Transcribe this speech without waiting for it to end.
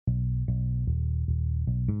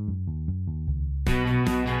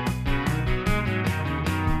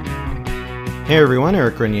Hey everyone,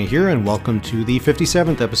 Eric Grenier here, and welcome to the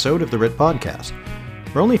 57th episode of the RIT Podcast.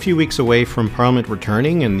 We're only a few weeks away from Parliament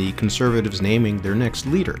returning and the Conservatives naming their next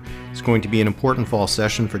leader. It's going to be an important fall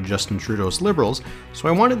session for Justin Trudeau's Liberals, so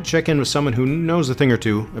I wanted to check in with someone who knows a thing or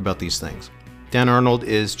two about these things. Dan Arnold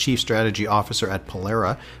is Chief Strategy Officer at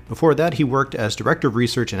Pollara. Before that, he worked as Director of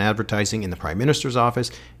Research and Advertising in the Prime Minister's office,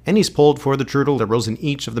 and he's polled for the Trudeau Liberals in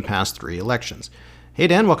each of the past three elections. Hey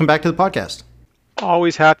Dan, welcome back to the podcast.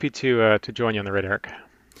 Always happy to join you on the RIT, Eric.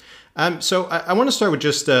 So I want to start with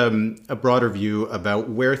just a broader view about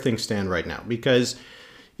where things stand right now, because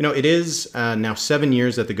it is now 7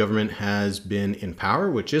 years that the government has been in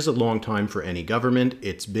power, which is a long time for any government.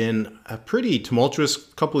 It's been a pretty tumultuous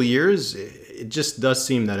couple of years. It just does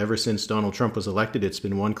seem that ever since Donald Trump was elected, it's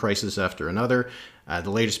been one crisis after another.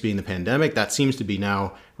 The latest being the pandemic. That seems to be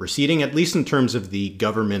now receding, at least in terms of the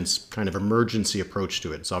government's kind of emergency approach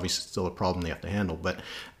to it. It's obviously still a problem they have to handle. But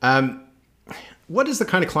what is the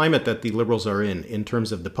kind of climate that the Liberals are in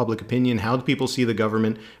terms of the public opinion? How do people see the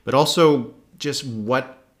government? But also just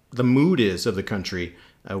what the mood is of the country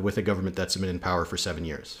with a government that's been in power for 7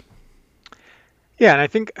 years. Yeah,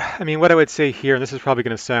 and I mean, what I would say here, and this is probably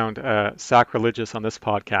going to sound sacrilegious on this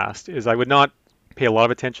podcast, is I would not pay a lot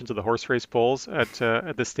of attention to the horse race polls at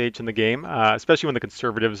this stage in the game, especially when the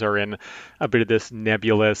Conservatives are in a bit of this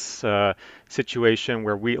nebulous situation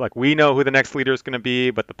where we know who the next leader is going to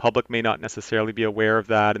be, but the public may not necessarily be aware of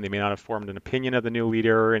that, and they may not have formed an opinion of the new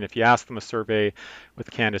leader. And if you ask them a survey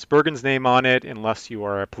with Candace Bergen's name on it, unless you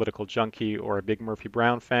are a political junkie or a big Murphy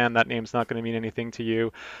Brown fan, that name's not going to mean anything to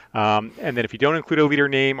you. And then if you don't include a leader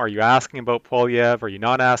name, are you asking about Poilievre? Are you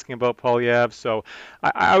not asking about Poilievre? So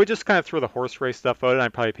I would just kind of throw the horse race stuff out, and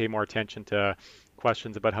I'd probably pay more attention to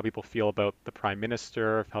questions about how people feel about the Prime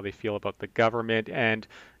Minister, how they feel about the government, and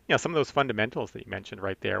some of those fundamentals that you mentioned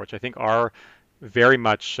right there, which I think are very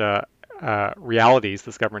much realities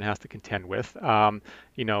this government has to contend with.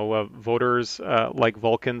 Voters like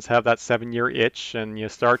Vulcans have that 7-year itch, and you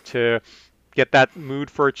start to get that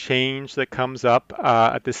mood for a change that comes up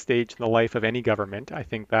at this stage in the life of any government. I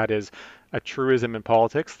think that is a truism in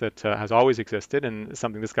politics that has always existed, and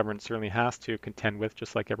something this government certainly has to contend with,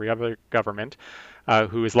 just like every other government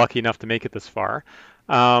who is lucky enough to make it this far.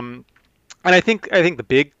 And I think the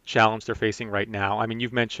big challenge they're facing right now, I mean,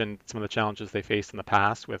 you've mentioned some of the challenges they faced in the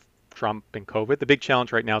past with Trump and COVID. The big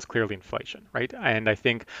challenge right now is clearly inflation, right? And I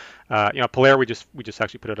think, Pollara, we just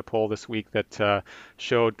actually put out a poll this week that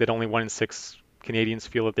showed that only 1 in 6 Canadians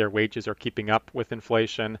feel that their wages are keeping up with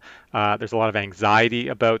inflation. There's a lot of anxiety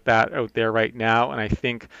about that out there right now, and I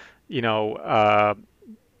think,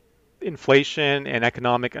 inflation and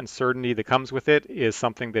economic uncertainty that comes with it is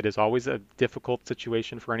something that is always a difficult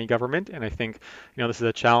situation for any government. And I think, this is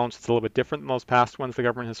a challenge that's a little bit different than those past ones the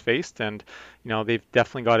government has faced. And, they've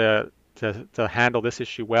definitely got to handle this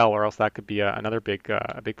issue well, or else that could be another big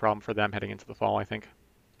problem for them heading into the fall, I think.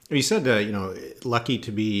 You said, lucky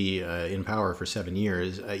to be in power for 7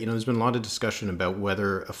 years. There's been a lot of discussion about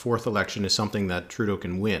whether a fourth election is something that Trudeau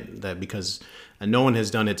can win, that because no one has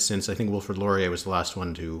done it since, I think, Wilfrid Laurier was the last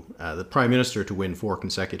one the Prime Minister to win 4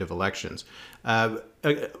 consecutive elections.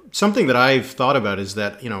 Something that I've thought about is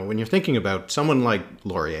that, when you're thinking about someone like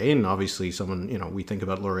Laurier, and obviously someone, we think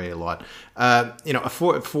about Laurier a lot,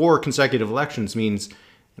 four consecutive elections means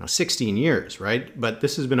 16 years, right? But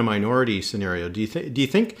this has been a minority scenario. Do you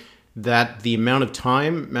think that the amount of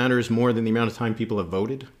time matters more than the amount of time people have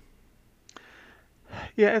voted?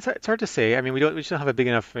 Yeah, it's hard to say. I mean, we just don't have a big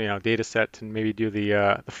enough data set to maybe do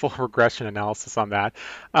the full regression analysis on that.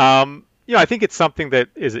 I think it's something that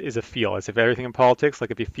is a feel, as if everything in politics. Like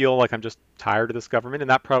if you feel like I'm just tired of this government, and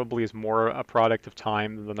that probably is more a product of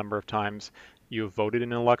time than the number of times you have voted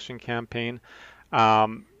in an election campaign.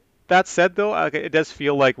 That said, though, it does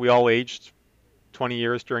feel like we all aged 20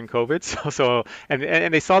 years during COVID.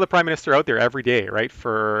 And they saw the Prime Minister out there every day, right,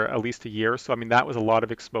 for at least a year. So, I mean, that was a lot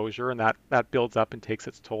of exposure, and that builds up and takes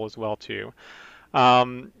its toll as well, too.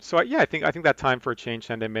 I think that time for a change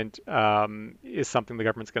sentiment is something the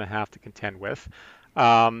government's going to have to contend with.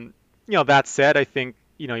 That said, I think,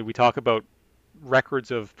 we talk about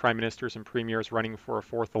records of prime ministers and premiers running for a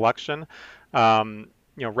fourth election.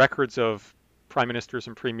 Records of prime ministers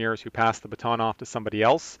and premiers who pass the baton off to somebody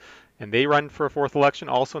else and they run for a fourth election,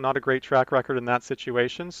 also not a great track record in that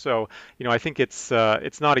situation. So, I think it's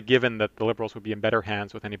not a given that the Liberals would be in better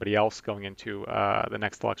hands with anybody else going into the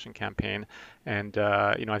next election campaign. And,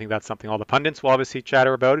 I think that's something all the pundits will obviously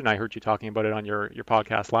chatter about. And I heard you talking about it on your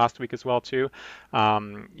podcast last week as well, too.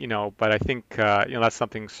 But I think, that's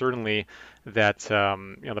something certainly that,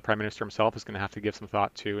 the Prime Minister himself is going to have to give some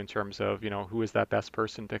thought to in terms of, who is that best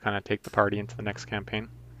person to kind of take the party into the next campaign.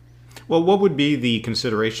 Well, what would be the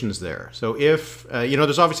considerations there? So, if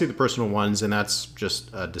there's obviously the personal ones, and that's just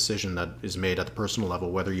a decision that is made at the personal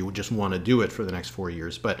level whether you would just want to do it for the next 4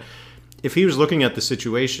 years. But if he was looking at the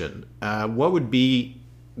situation, what would be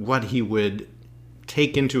what he would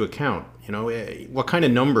take into account? What kind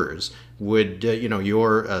of numbers would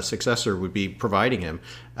your successor would be providing him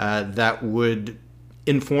that would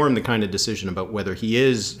inform the kind of decision about whether he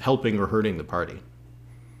is helping or hurting the party?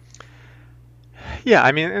 Yeah,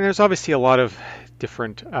 I mean, and there's obviously a lot of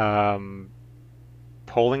different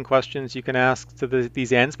polling questions you can ask to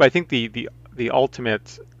these ends, but I think the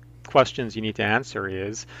ultimate questions you need to answer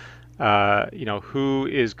is, who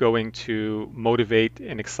is going to motivate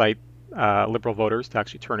and excite Liberal voters to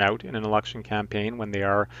actually turn out in an election campaign when they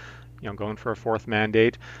are, going for a fourth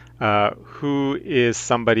mandate? Who is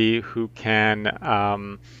somebody who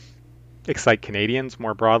can excite Canadians,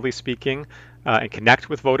 more broadly speaking, and connect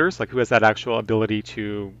with voters? Like, who has that actual ability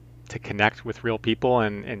to connect with real people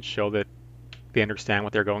and show that they understand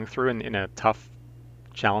what they're going through in a tough,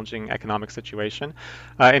 challenging economic situation,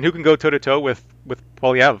 and who can go toe to toe with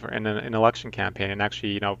Poilievre in an election campaign and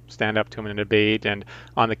actually stand up to him in a debate and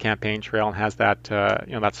on the campaign trail, and has that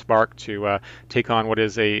that spark to take on what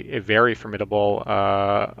is a very formidable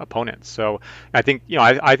opponent. So I think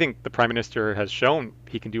I think the Prime Minister has shown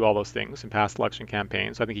he can do all those things in past election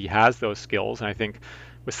campaigns. So I think he has those skills, and I think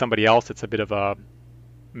with somebody else it's a bit of a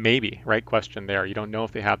maybe right question there. You don't know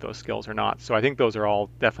if they have those skills or not. So I think those are all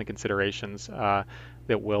definitely considerations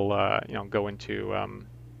that will go into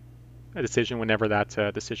a decision whenever that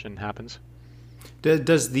decision happens.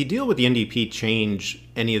 Does the deal with the NDP change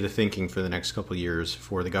any of the thinking for the next couple of years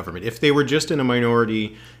for the government? If they were just in a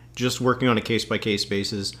minority, just working on a case-by-case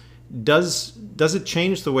basis, does it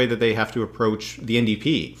change the way that they have to approach the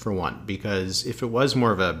NDP, for one? Because if it was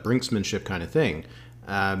more of a brinksmanship kind of thing,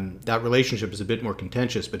 that relationship is a bit more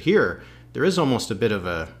contentious. But here, there is almost a bit of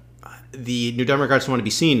the New Democrats want to be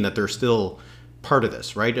seen that they're still part of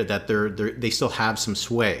this, right? That they still have some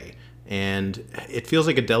sway. And it feels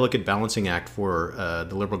like a delicate balancing act for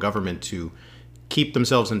the Liberal government to keep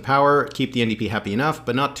themselves in power, keep the NDP happy enough,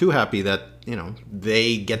 but not too happy that,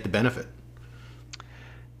 they get the benefit.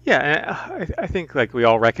 Yeah, I think like we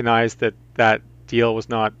all recognize that deal was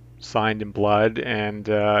not signed in blood, and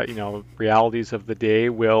realities of the day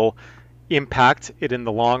will impact it in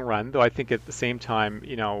the long run. Though I think at the same time,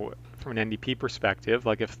 from an NDP perspective,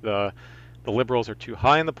 like if the Liberals are too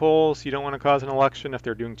high in the polls, you don't want to cause an election. If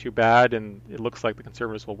they're doing too bad and it looks like the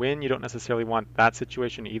Conservatives will win, you don't necessarily want that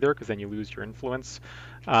situation either, because then you lose your influence.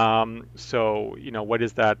 So, what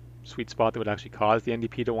is that sweet spot that would actually cause the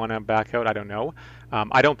NDP to want to back out? I don't know.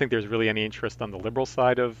 I don't think there's really any interest on the Liberal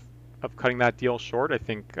side of cutting that deal short. I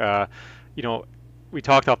think, we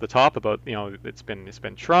talked off the top about, it's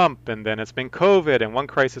been Trump, and then it's been COVID, and one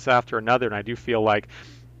crisis after another, and I do feel like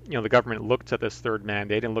the government looked at this third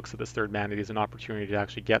mandate and looks at this third mandate as an opportunity to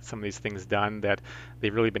actually get some of these things done that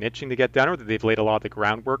they've really been itching to get done, or that they've laid a lot of the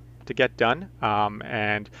groundwork to get done,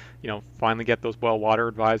 and finally get those boil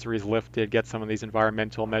water advisories lifted, get some of these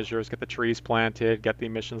environmental measures, get the trees planted, get the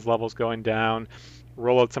emissions levels going down,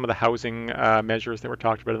 roll out some of the housing measures that were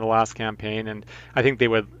talked about in the last campaign. And I think they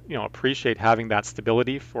would appreciate having that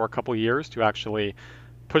stability for a couple of years to actually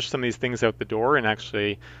push some of these things out the door and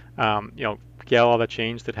actually get all the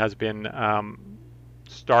change that has been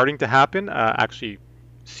starting to happen actually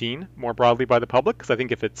seen more broadly by the public. Because I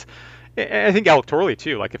think I think electorally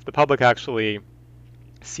too, like if the public actually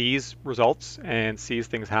sees results and sees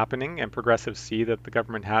things happening, and progressives see that the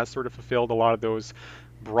government has sort of fulfilled a lot of those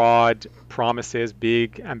broad promises,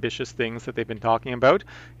 big ambitious things that they've been talking about,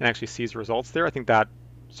 and actually sees results there, I think that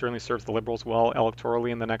certainly serves the Liberals well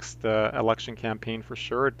electorally in the next election campaign for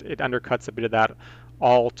sure. It undercuts a bit of that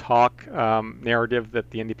all talk narrative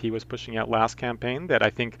that the NDP was pushing out last campaign, that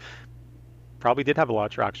I think probably did have a lot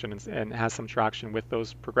of traction and has some traction with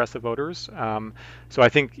those progressive voters. So I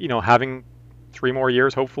think having 3 more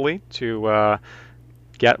years hopefully to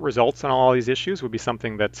get results on all these issues would be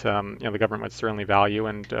something that the government would certainly value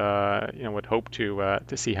and would hope to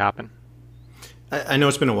see happen. I know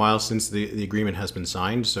it's been a while since the agreement has been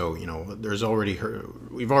signed, so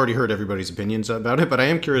we've already heard everybody's opinions about it, but I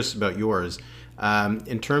am curious about yours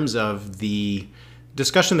in terms of the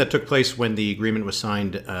discussion that took place when the agreement was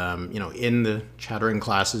signed. In the chattering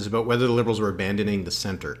classes about whether the Liberals were abandoning the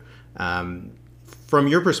center. From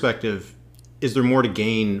your perspective, is there more to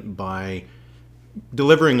gain by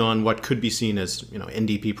delivering on what could be seen as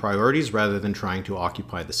NDP priorities rather than trying to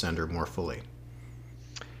occupy the center more fully?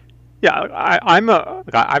 Yeah, I'm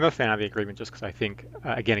a fan of the agreement just because I think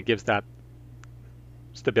again it gives that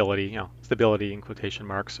stability, stability in quotation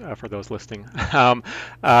marks for those listening.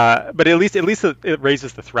 But at least it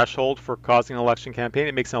raises the threshold for causing an election campaign.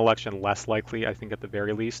 It makes an election less likely, I think, at the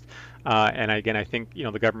very least. And again, I think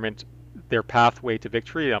the government, their pathway to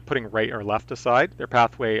victory, putting right or left aside, their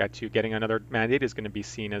pathway to getting another mandate is going to be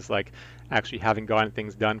seen as like actually having gotten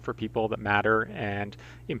things done for people that matter and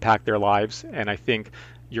impact their lives. And I think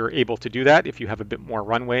you're able to do that if you have a bit more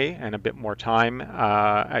runway and a bit more time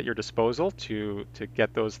at your disposal to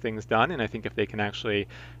get those things done. And I think if they can actually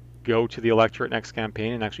go to the electorate next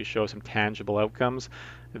campaign and actually show some tangible outcomes,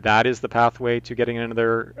 that is the pathway to getting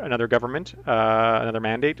another government, another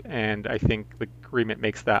mandate. And I think the agreement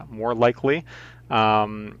makes that more likely.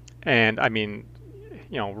 And I mean,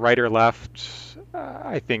 right or left,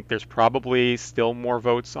 I think there's probably still more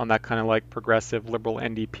votes on that kind of like progressive liberal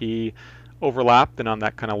NDP overlap than on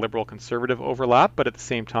that kind of liberal conservative overlap. But at the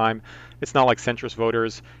same time, it's not like centrist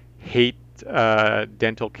voters hate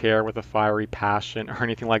dental care with a fiery passion or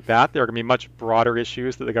anything like that. There are going to be much broader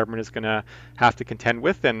issues that the government is going to have to contend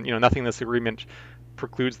with, and nothing in this agreement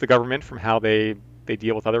precludes the government from how they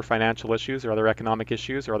deal with other financial issues or other economic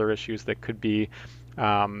issues or other issues that could be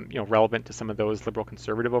relevant to some of those liberal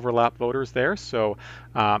conservative overlap voters there. So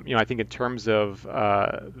I think in terms of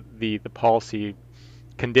the policy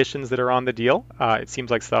conditions that are on the deal, it seems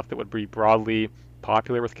like stuff that would be broadly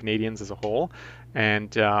popular with Canadians as a whole,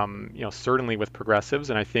 and certainly with progressives.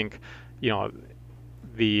 And I think the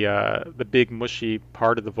big mushy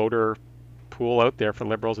part of the voter pool out there for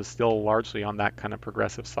Liberals is still largely on that kind of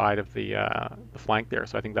progressive side of the flank there.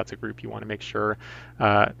 So I think that's a group you want to make sure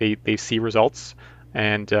they see results,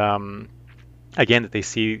 and again, that they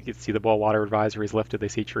see the boil water advisories lifted, they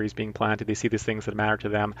see trees being planted, they see these things that matter to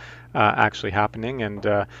them actually happening,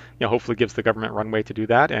 and hopefully gives the government runway to do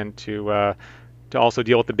that, and to also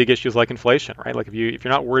deal with the big issues like inflation, right? Like if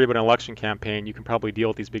you're not worried about an election campaign, you can probably deal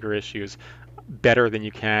with these bigger issues better than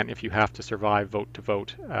you can if you have to survive vote to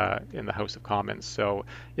vote in the House of Commons. So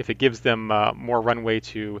if it gives them more runway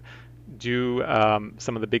to do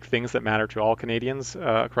some of the big things that matter to all Canadians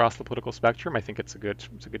across the political spectrum, I think it's a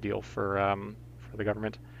good deal for the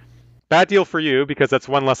government. Bad deal for you because that's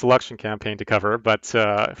one less election campaign to cover, but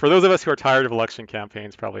for those of us who are tired of election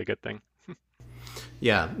campaigns, probably a good thing.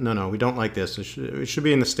 Yeah, no, we don't like this. It should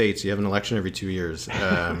be in the States. You have an election every 2 years.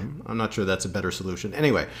 I'm not sure that's a better solution.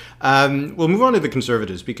 Anyway, we'll move on to the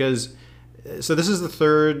Conservatives because, so this is the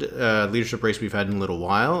third leadership race we've had in a little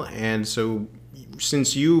while. And so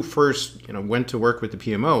since you first went to work with the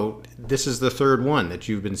PMO, this is the third one that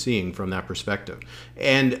you've been seeing from that perspective.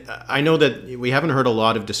 And I know that we haven't heard a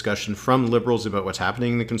lot of discussion from Liberals about what's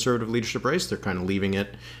happening in the Conservative leadership race. They're kind of leaving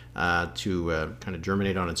it to kind of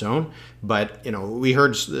germinate on its own. But, we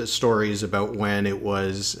heard stories about when it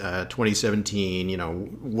was 2017,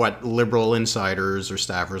 what Liberal insiders or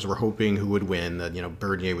staffers were hoping who would win, that,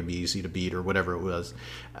 Bernier would be easy to beat or whatever it was.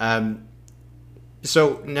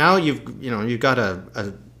 So now you've got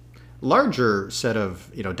a larger set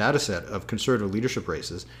of data set of Conservative leadership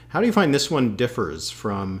races. How do you find this one differs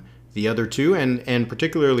from the other two, and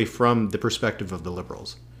particularly from the perspective of the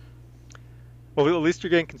Liberals? Well, at least you're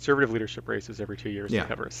getting Conservative leadership races every 2 years to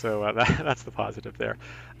cover, so that's the positive there.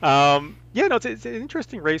 It's an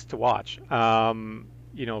interesting race to watch.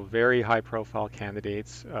 Very high-profile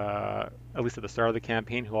candidates, at least at the start of the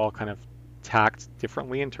campaign, who all kind of tacked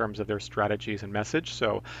differently in terms of their strategies and message.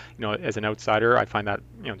 So, as an outsider, I find that,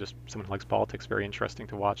 just someone who likes politics, very interesting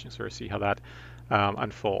to watch and sort of see how that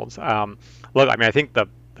unfolds. Look, I mean, I think the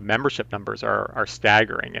membership numbers are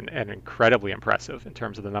staggering and incredibly impressive in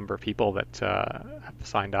terms of the number of people that have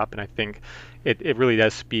signed up. And I think it really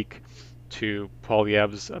does speak to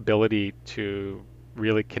Poilievre's ability to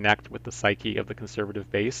really connect with the psyche of the Conservative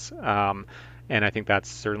base. And I think that's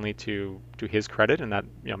certainly to his credit, and that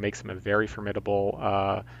makes him a very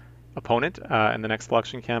formidable opponent in the next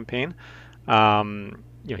election campaign.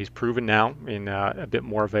 He's proven now in a bit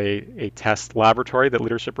more of a test laboratory that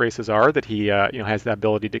leadership races are, that he has the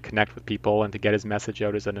ability to connect with people and to get his message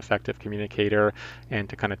out as an effective communicator and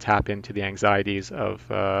to kind of tap into the anxieties of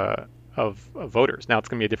voters. Now it's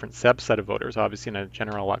going to be a different subset of voters, obviously, in a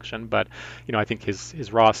general election, but I think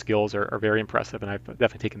his raw skills are very impressive, and I've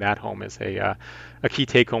definitely taken that home as a key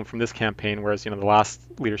take home from this campaign. Whereas the last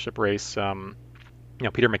leadership race,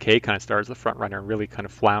 Peter MacKay kind of started as the front runner and really kind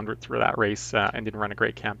of floundered through that race and didn't run a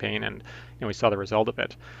great campaign, and we saw the result of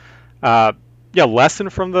it. Lesson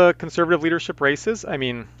from the Conservative leadership races. I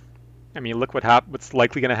mean, look what's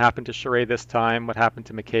likely going to happen to Charest this time. What happened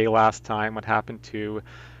to MacKay last time? What happened to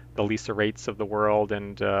the Lisa Rates of the world,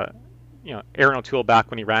 and Aaron O'Toole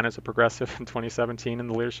back when he ran as a progressive in 2017 in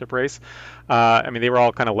the leadership race. I mean, they were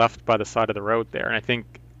all kind of left by the side of the road there. And I think,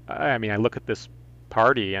 I mean, I look at this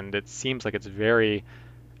party and it seems like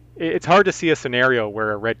it's hard to see a scenario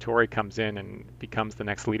where a red Tory comes in and becomes the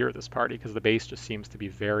next leader of this party, because the base just seems to be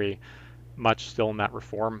very much still in that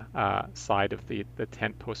reform side of the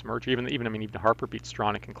tent post merger. Even Harper beat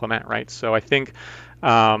Stronach and Clement, right? So I think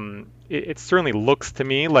it certainly looks to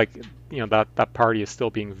me like that party is still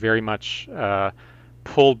being very much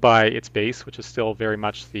pulled by its base, which is still very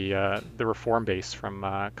much the reform base from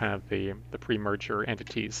kind of the pre-merger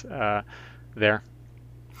entities there.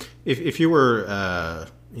 If you were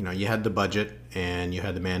you had the budget and you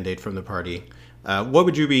had the mandate from the party, what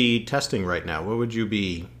would you be testing right now? What would you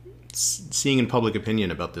be seeing in public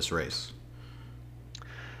opinion about this race?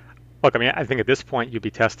 Look, I mean, I think at this point you'd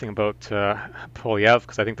be testing about Poilievre,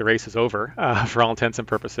 because I think the race is over for all intents and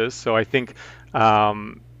purposes. So I think,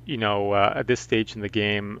 at this stage in the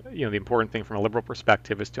game, the important thing from a Liberal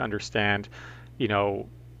perspective is to understand,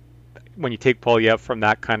 when you take Poilievre from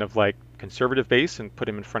that kind of like conservative base and put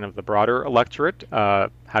him in front of the broader electorate, how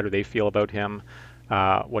do they feel about him?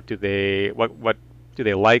 What do they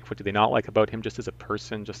like? What do they not like about him, just as a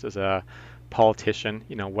person, just as a politician?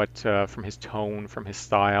 What from his tone, from his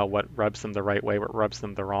style, what rubs them the right way, what rubs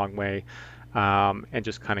them the wrong way, and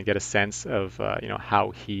just kind of get a sense of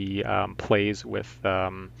how he plays with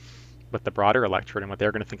the broader electorate and what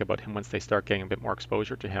they're going to think about him once they start getting a bit more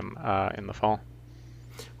exposure to him in the fall.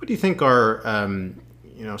 What do you think are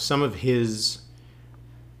some of his?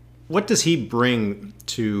 What does he bring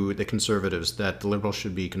to the Conservatives that the Liberals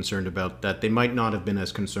should be concerned about that they might not have been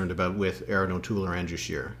as concerned about with Aaron O'Toole or Andrew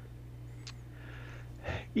Scheer?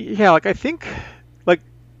 Yeah, I think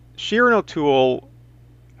Scheer and O'Toole,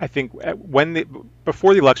 I think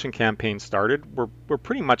before the election campaign started, were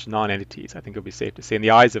pretty much non-entities. I think it would be safe to say, in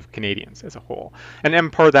the eyes of Canadians as a whole.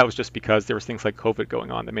 And part of that was just because there was things like COVID going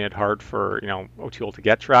on that made it hard for O'Toole to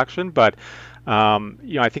get traction. But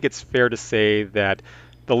I think it's fair to say that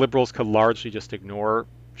the Liberals could largely just ignore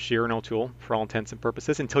Scheer and O'Toole for all intents and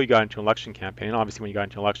purposes until you got into an election campaign. And obviously, when you got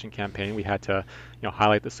into an election campaign, we had to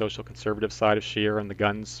highlight the social conservative side of Scheer and the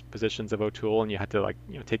guns positions of O'Toole, and you had to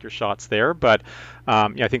take your shots there. But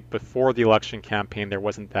I think before the election campaign, there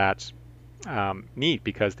wasn't that need,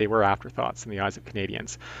 because they were afterthoughts in the eyes of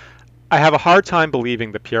Canadians. I have a hard time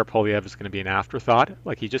believing that Pierre Poilievre is going to be an afterthought.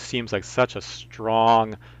 He just seems like such a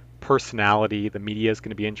strong personality. The media is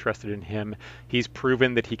going to be interested in him. He's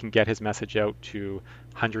proven that he can get his message out to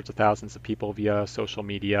hundreds of thousands of people via social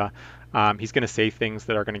media. He's going to say things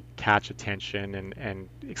that are going to catch attention and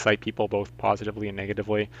excite people both positively and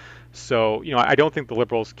negatively. So, I don't think the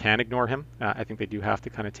Liberals can ignore him. I think they do have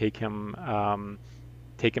to kind of take him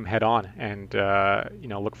head on and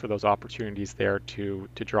look for those opportunities there to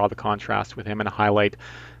draw the contrast with him and highlight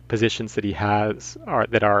positions that he has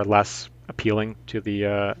that are less appealing to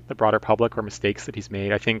the broader public, or mistakes that he's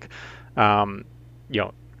made. I think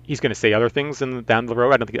he's going to say other things down the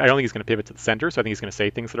road. I don't think he's going to pivot to the center. So I think he's going to say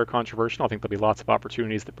things that are controversial. I think there'll be lots of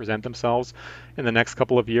opportunities that present themselves in the next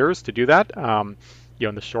couple of years to do that.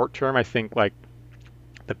 In the short term, I think the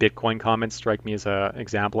Bitcoin comments strike me as an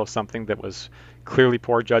example of something that was clearly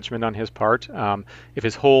poor judgment on his part. If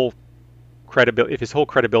his whole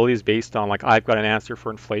credibility is based on I've got an answer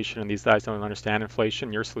for inflation and these guys don't understand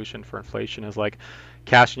inflation, your solution for inflation is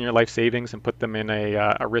cash in your life savings and put them in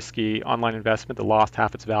a risky online investment that lost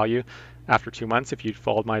half its value after 2 months if you'd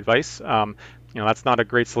followed my advice, that's not a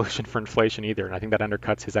great solution for inflation either. And I think that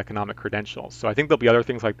undercuts his economic credentials. So I think there'll be other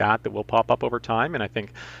things like that will pop up over time. And I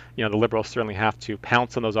think, the Liberals certainly have to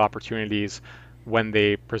pounce on those opportunities when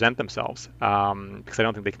they present themselves, because I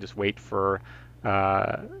don't think they can just wait for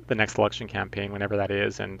the next election campaign, whenever that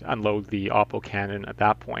is, and unload the Oppo cannon at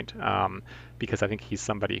that point, because I think he's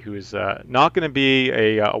somebody who's not going to be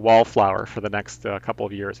a wallflower for the next couple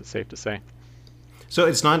of years, it's safe to say. So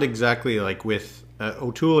it's not exactly like with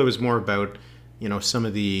O'Toole, it was more about, some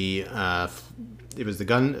of the, it was the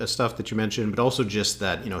gun stuff that you mentioned, but also just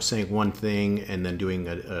that, saying one thing and then doing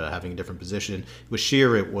having a different position. With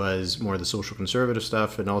Scheer, it was more the social conservative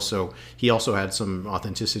stuff, and he also had some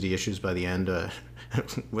authenticity issues by the end.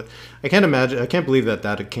 I can't believe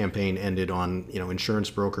that campaign ended on insurance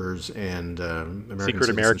brokers and American Secret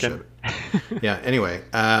American. Yeah. Anyway,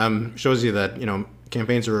 shows you that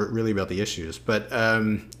campaigns are really about the issues. But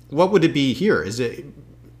what would it be here? Is it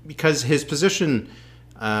because his position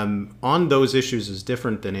on those issues is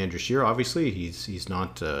different than Andrew Scheer? Obviously, he's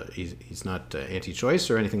not anti-choice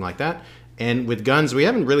or anything like that. And with guns, we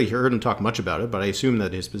haven't really heard him talk much about it, but I assume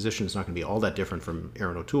that his position is not going to be all that different from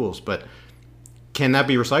Aaron O'Toole's. But can that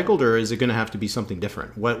be recycled, or is it going to have to be something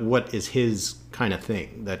different? What is his kind of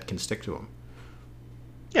thing that can stick to him?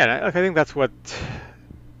 Yeah, like I think that's what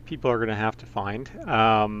people are going to have to find.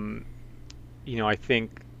 I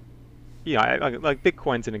think, like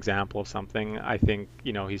Bitcoin's an example of something. I think,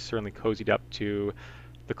 he's certainly cozied up to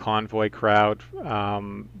the convoy crowd,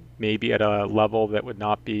 maybe at a level that would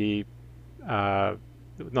not be, would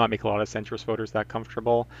not make a lot of centrist voters that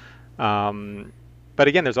comfortable. Um, but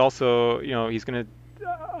again, there's also, he's going to,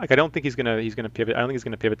 like, I don't think he's going to pivot. I don't think he's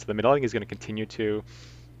going to pivot to the middle. I think he's going to continue to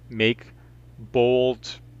make bold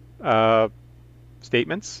uh,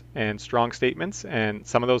 statements and strong statements, and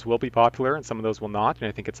some of those will be popular and some of those will not. And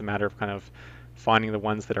I think it's a matter of kind of finding the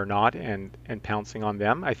ones that are not and pouncing on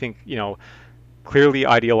them. I think, clearly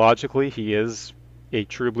ideologically he is a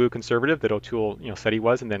true blue conservative that O'Toole, said he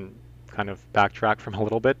was, and then kind of backtracked from a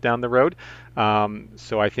little bit down the road.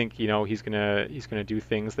 So I think, he's gonna do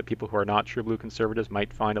things that people who are not true blue conservatives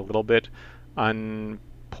might find a little bit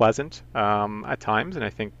unpleasant at times. And I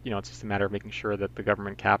think, it's just a matter of making sure that the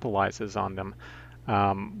government capitalizes on them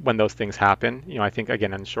when those things happen. I think,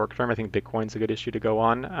 again, in the short term, I think Bitcoin's a good issue to go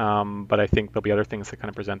on, but I think there'll be other things that kind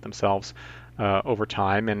of present themselves over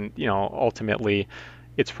time. And, ultimately,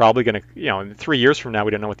 it's probably going to, in 3 years from now,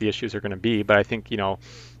 we don't know what the issues are going to be, but I think,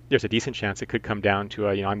 there's a decent chance it could come down to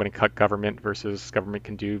I'm going to cut government versus government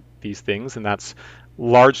can do these things. And that's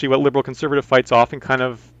largely what liberal conservative fights often kind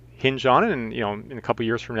of hinge on it. And, in a couple of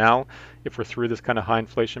years from now, if we're through this kind of high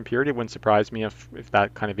inflation period, it wouldn't surprise me if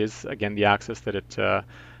that kind of is, again, the axis that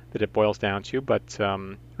it boils down to. But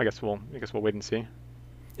I guess we'll wait and see.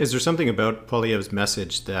 Is there something about Poilievre's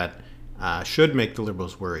message that should make the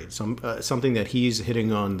Liberals worried? Something that he's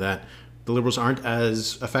hitting on that the Liberals aren't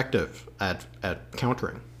as effective at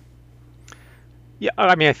countering? Yeah,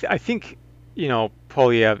 I mean, I think,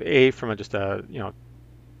 Poilievre, from just a,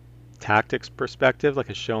 tactics perspective, like,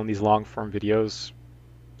 has shown these long form videos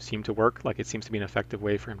seem to work. Like, it seems to be an effective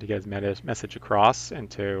way for him to get his message across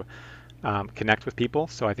and to connect with people.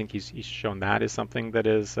 So I think he's shown that is something that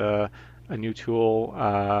is a new tool,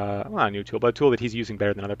 well, not a new tool, but a tool that he's using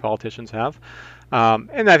better than other politicians have.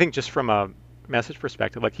 And I think just from a message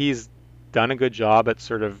perspective, like, he's done a good job at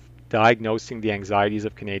sort of diagnosing the anxieties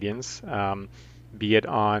of Canadians, be it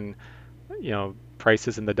on,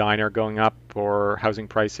 prices in the diner going up, or housing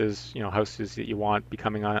prices, houses that you want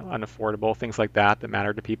becoming unaffordable, things like that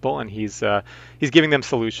matter to people. And he's giving them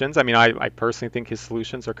solutions. I mean, I personally think his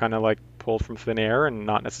solutions are kind of like pulled from thin air and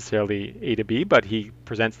not necessarily A to B, but he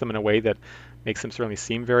presents them in a way that makes them certainly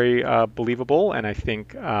seem very believable. And I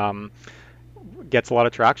think gets a lot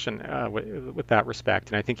of traction with that respect.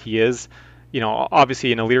 And I think he is,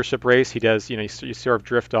 obviously in a leadership race, he does, you sort of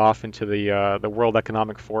drift off into the World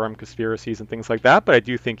Economic Forum conspiracies and things like that. But I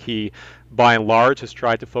do think he, by and large, has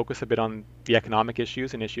tried to focus a bit on the economic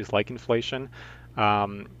issues and issues like inflation.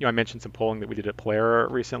 I mentioned some polling that we did at Player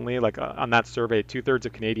recently. Like, on that survey, 2/3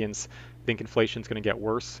 of Canadians think inflation is going to get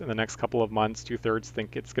worse in the next couple of months. 2/3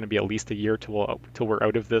 think it's going to be at least a year till we're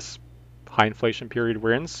out of this high inflation period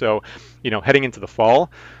we're in. So, heading into the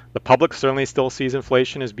fall, the public certainly still sees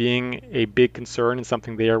inflation as being a big concern and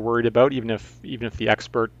something they are worried about, even if the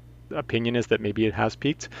expert opinion is that maybe it has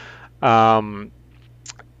peaked. And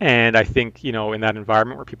I think, in that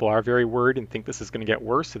environment where people are very worried and think this is going to get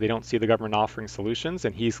worse, so they don't see the government offering solutions,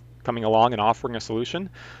 and he's coming along and offering a solution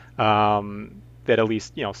that at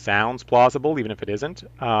least, sounds plausible, even if it isn't,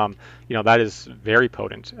 that is very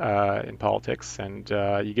potent in politics. And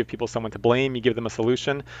you give people someone to blame, you give them a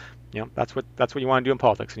solution, that's what you want to do in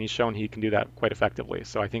politics. And he's shown he can do that quite effectively.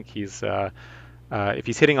 So I think he's, if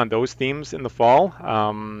he's hitting on those themes in the fall,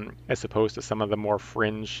 as opposed to some of the more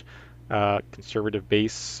fringe conservative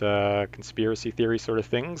base conspiracy theory sort of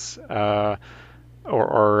things,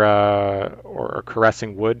 or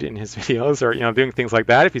caressing wood in his videos, or doing things like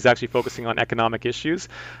that. If he's actually focusing on economic issues,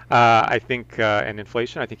 I think, and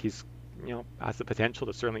inflation, I think he's has the potential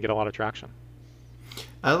to certainly get a lot of traction.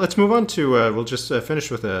 Let's move on to, we'll just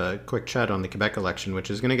finish with a quick chat on the Quebec election,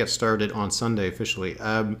 which is going to get started on Sunday officially.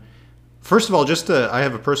 First of all, I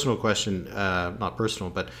have a personal question, not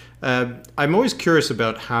personal, but I'm always curious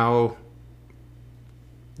about how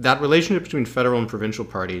that relationship between federal and provincial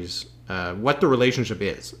parties, what the relationship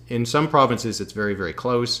is. In some provinces, it's very, very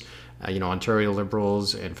close. Ontario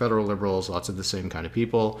Liberals and federal Liberals, lots of the same kind of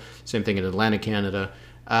people. Same thing in Atlantic Canada.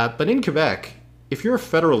 But in Quebec, if you're a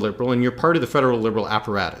federal Liberal and you're part of the federal Liberal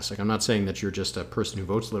apparatus, like, I'm not saying that you're just a person who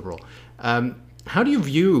votes Liberal, how do you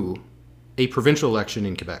view a provincial election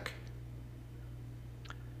in Quebec?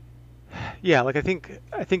 Yeah, like, I think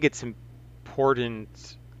it's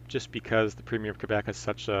important just because the Premier of Quebec has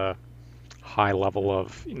such a high level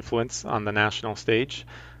of influence on the national stage.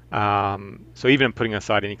 So even putting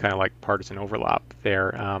aside any kind of like partisan overlap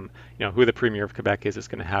there, who the premier of Quebec is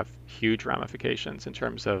going to have huge ramifications in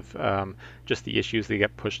terms of just the issues that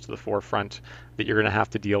get pushed to the forefront that you're going to have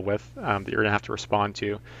to deal with, that you're going to have to respond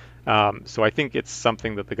to. So I think it's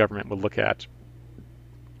something that the government would look at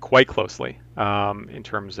quite closely in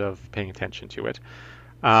terms of paying attention to it.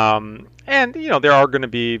 And there are going to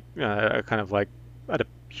be kind of like at a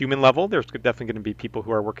human level, there's definitely going to be people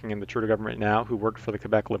who are working in the Trudeau government now who worked for the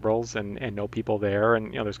Quebec Liberals and know people there,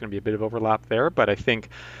 and there's going to be a bit of overlap there. But I think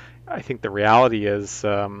the reality is,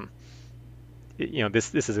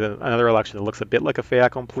 this is another election that looks a bit like a fait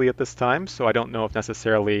accompli at this time. So I don't know if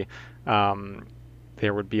necessarily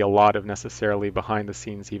there would be a lot of necessarily behind the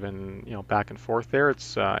scenes, even back and forth there.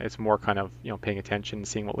 It's more kind of paying attention,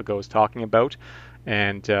 seeing what Legault is talking about,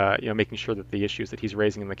 and making sure that the issues that he's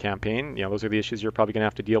raising in the campaign, those are the issues you're probably going to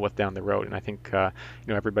have to deal with down the road. And I think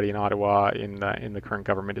everybody in Ottawa in the current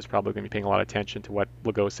government is probably going to be paying a lot of attention to what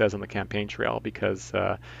Legault says on the campaign trail, because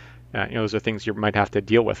those are things you might have to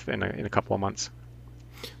deal with in a couple of months.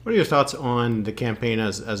 What are your thoughts on the campaign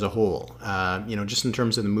as a whole? Just in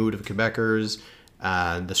terms of the mood of Quebecers,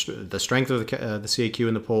 the strength of the CAQ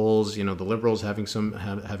in the polls. The Liberals having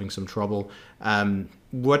some trouble.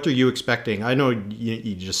 What are you expecting? I know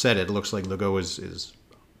you just said it. It looks like Legault is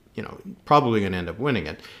probably going to end up winning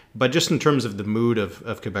it. But just in terms of the mood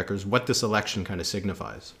of Quebecers, what this election kind of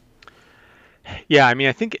signifies. Yeah, I mean,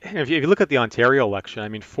 I think if you look at the Ontario election, I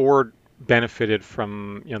mean, Ford benefited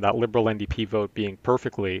from that Liberal NDP vote being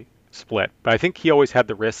perfectly split. But I think he always had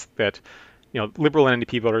the risk that Liberal and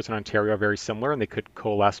NDP voters in Ontario are very similar, and they could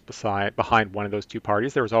coalesce behind one of those two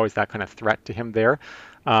parties. There was always that kind of threat to him there.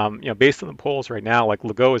 Based on the polls right now, like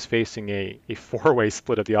Legault is facing a four-way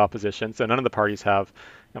split of the opposition. So none of the parties have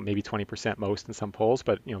maybe 20% most in some polls,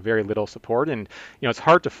 but very little support. And it's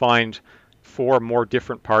hard to find four more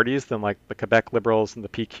different parties than like the Quebec Liberals and the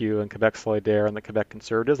PQ and Quebec Solidaire and the Quebec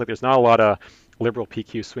Conservatives. Like there's not a lot of Liberal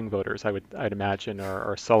PQ swing voters, I'd imagine,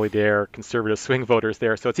 or Solidaire conservative swing voters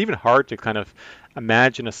there. So it's even hard to kind of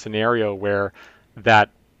imagine a scenario where that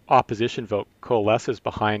opposition vote coalesces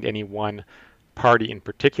behind any one party in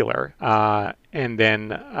particular. And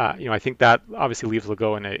then, I think that obviously leaves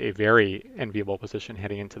Legault in a very enviable position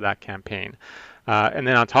heading into that campaign. And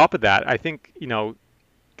then on top of that, I think,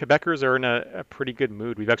 Quebecers are in a pretty good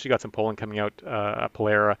mood. We've actually got some polling coming out at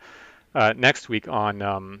Polara next week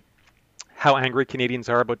on how angry Canadians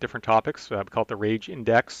are about different topics. We call it the Rage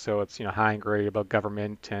Index. So it's how angry about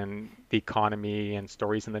government and the economy and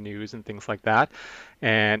stories in the news and things like that.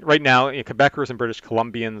 And right now, Quebecers and British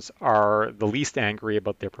Columbians are the least angry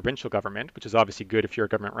about their provincial government, which is obviously good if you're a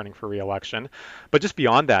government running for re-election. But just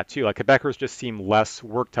beyond that, too, like Quebecers just seem less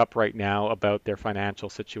worked up right now about their financial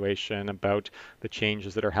situation, about the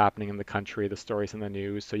changes that are happening in the country, the stories in the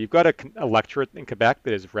news. So you've got an electorate in Quebec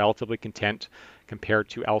that is relatively content compared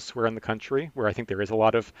to elsewhere in the country, where I think there is a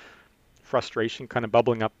lot of frustration kind of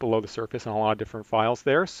bubbling up below the surface on a lot of different files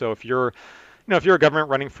there. So if you're a government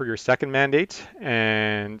running for your second mandate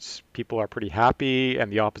and people are pretty happy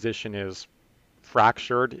and the opposition is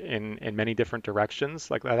fractured in many different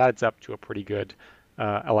directions, like that adds up to a pretty good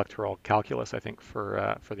electoral calculus, I think,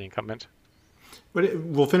 for the incumbent.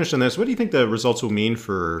 We'll finish on this. What do you think the results will mean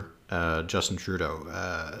for Justin Trudeau?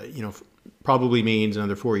 Probably means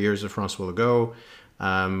another 4 years of François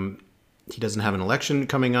Legault. He doesn't have an election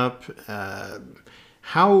coming up.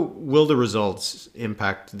 How will the results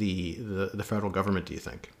impact the federal government, do you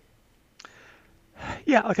think?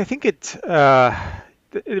 Yeah, like I think it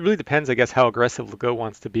really depends, I guess, how aggressive Legault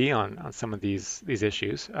wants to be on some of these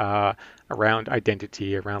issues around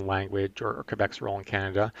identity, around language, or Quebec's role in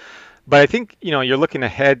Canada. But I think you're looking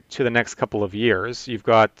ahead to the next couple of years. You've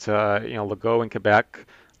got Legault in Quebec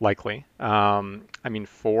likely. I mean,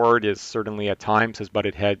 Ford is certainly at times has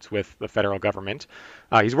butted heads with the federal government.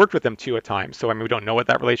 He's worked with them too at times. So I mean, we don't know what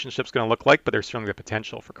that relationship's going to look like, but there's certainly the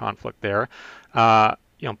potential for conflict there.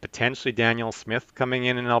 Potentially Danielle Smith coming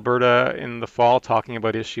in Alberta in the fall, talking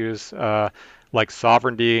about issues like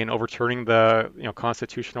sovereignty and overturning the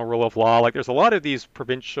constitutional rule of law. Like there's a lot of these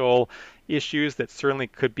provincial issues that certainly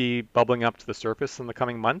could be bubbling up to the surface in the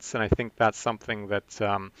coming months, and I think that's something that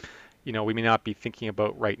we may not be thinking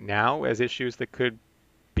about right now as issues that could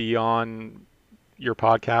be on your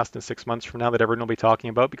podcast in 6 months from now that everyone will be talking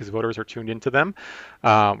about because voters are tuned into them.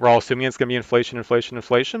 We're all assuming it's going to be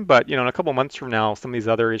inflation, but in a couple months from now, some of these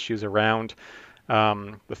other issues around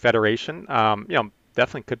the federation,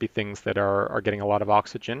 definitely could be things that are getting a lot of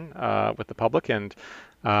oxygen with the public. And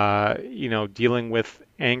dealing with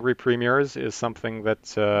angry premiers is something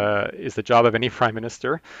that is the job of any prime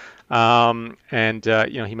minister. He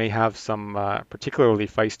may have some particularly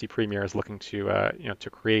feisty premiers looking to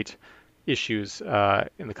create issues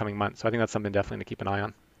in the coming months. So I think that's something definitely to keep an eye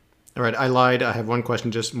on. All right, I lied. I have one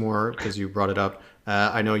question, just more because you brought it up.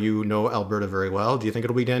 I know you know Alberta very well. Do you think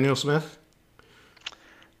it'll be Danielle Smith?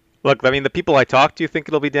 Look, I mean, the people I talk to think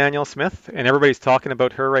it'll be Danielle Smith, and everybody's talking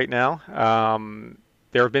about her right now.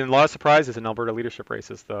 There have been a lot of surprises in Alberta leadership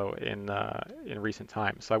races, though, in recent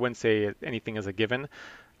times. So I wouldn't say anything is a given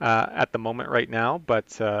at the moment right now,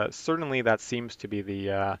 but certainly that seems to be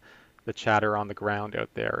the chatter on the ground out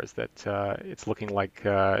there, is that it's looking like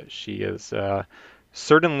she is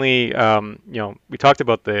certainly. We talked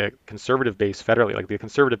about the conservative base federally. Like the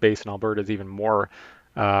conservative base in Alberta is even more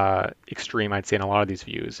extreme, I'd say, in a lot of these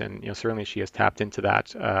views, and certainly she has tapped into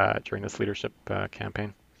that during this leadership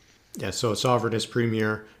campaign. Yeah, so a sovereignist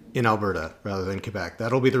premier in Alberta rather than Quebec.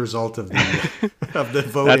 That'll be the result of the of the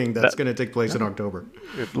voting that's going to take place in October.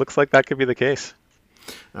 It looks like that could be the case.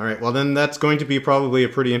 All right, well then that's going to be probably a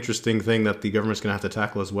pretty interesting thing that the government's going to have to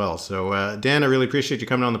tackle as well. So Dan, I really appreciate you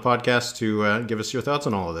coming on the podcast to give us your thoughts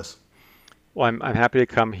on all of this. Well, I'm happy to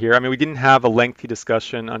come here. I mean, we didn't have a lengthy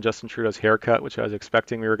discussion on Justin Trudeau's haircut, which I was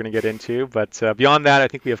expecting we were going to get into. But beyond that, I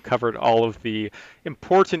think we have covered all of the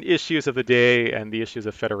important issues of the day and the issues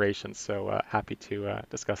of federation. So happy to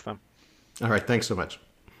discuss them. All right. Thanks so much.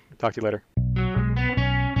 Talk to you later.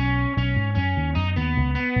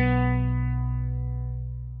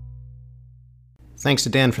 Thanks to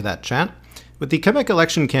Dan for that chat. With the Quebec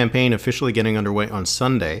election campaign officially getting underway on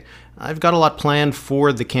Sunday, I've got a lot planned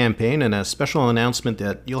for the campaign and a special announcement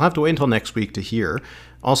that you'll have to wait until next week to hear.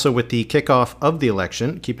 Also, with the kickoff of the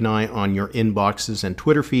election, keep an eye on your inboxes and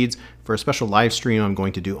Twitter feeds for a special live stream I'm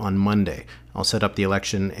going to do on Monday. I'll set up the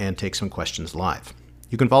election and take some questions live.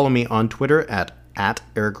 You can follow me on Twitter at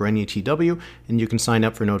Eric RenierTW, and you can sign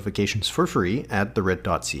up for notifications for free at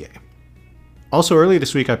therit.ca. Also, earlier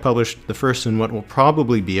this week, I published the first in what will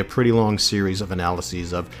probably be a pretty long series of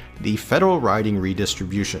analyses of the federal riding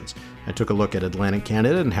redistributions. I took a look at Atlantic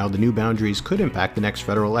Canada and how the new boundaries could impact the next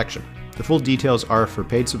federal election. The full details are for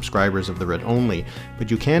paid subscribers of The Rit only, but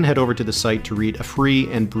you can head over to the site to read a free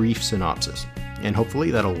and brief synopsis. And hopefully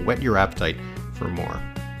that'll whet your appetite for more.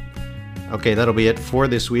 Okay, that'll be it for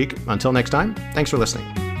this week. Until next time, thanks for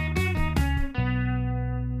listening.